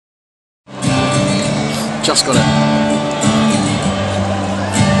Just got it.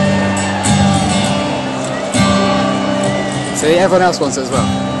 See, everyone else wants it as well.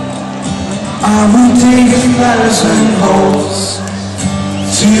 I will dig 1,000 holes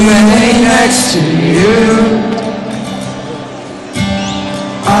to lay next to you.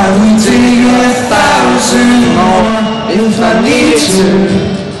 I will dig 1,000 more if I need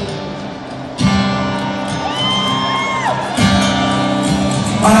to.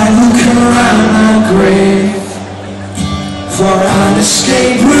 I look around my grave for an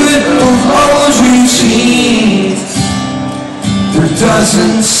escape route of old routines. There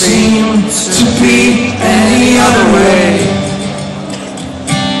doesn't seem to be any other way.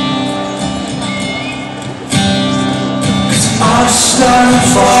 Cause I've started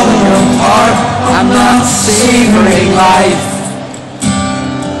falling apart, I'm not savoring life.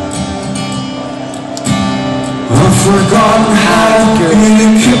 I've forgotten how good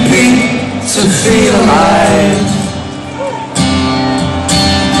it could be to feel alive.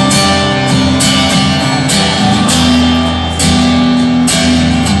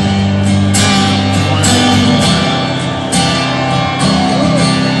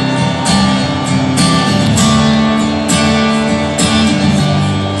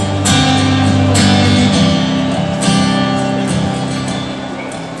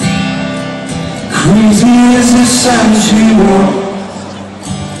 Crazy as it sounds, you won't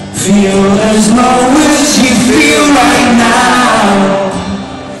feel as low as you feel right now.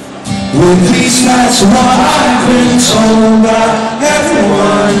 Well, at least that's what I've been told by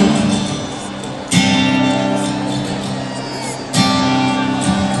everyone.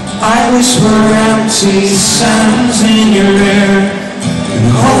 I whisper empty sounds in your ear and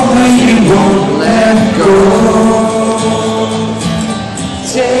hope that you won't let go.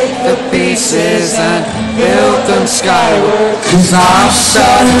 Take the pieces and build them skyward. Cause I've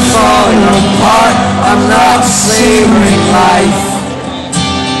started falling apart, I'm not savoring life.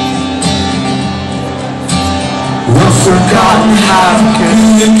 I've forgotten how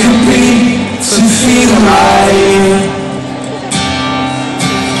good it could be to feel alive.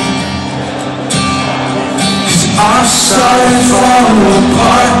 Cause I've started falling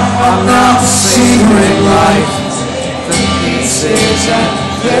apart, I'm not savoring life. And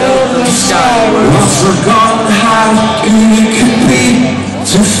build them skyward. I've forgotten how good it could be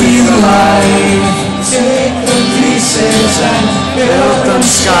to feel alive. Take the pieces and build them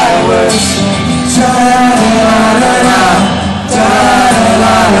skyward. Da da da da da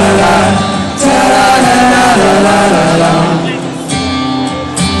da da da da da da da da da.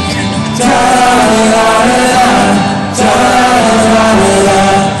 Da da da da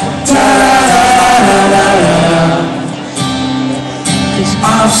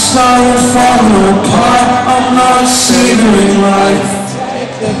I've started falling apart, I'm not savoring life.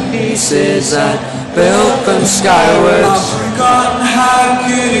 Take the pieces and build them skyward. I've forgotten how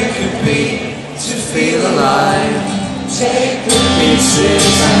good it could be to feel alive. Take the pieces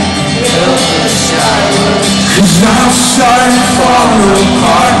and build them skyward. Cause I've started falling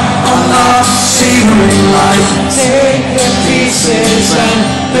apart, I'm not savoring life. Take the pieces and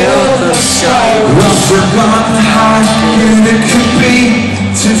build them skyward. I've forgotten how good it could be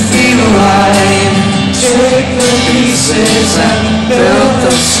to feel alive. Take the pieces and build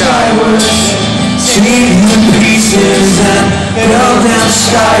them skyward. Take the pieces and build them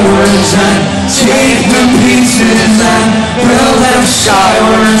skyward. And take the pieces and build them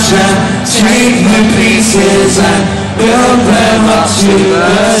skyward. And take the pieces and build them up to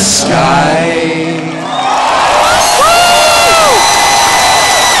the sky.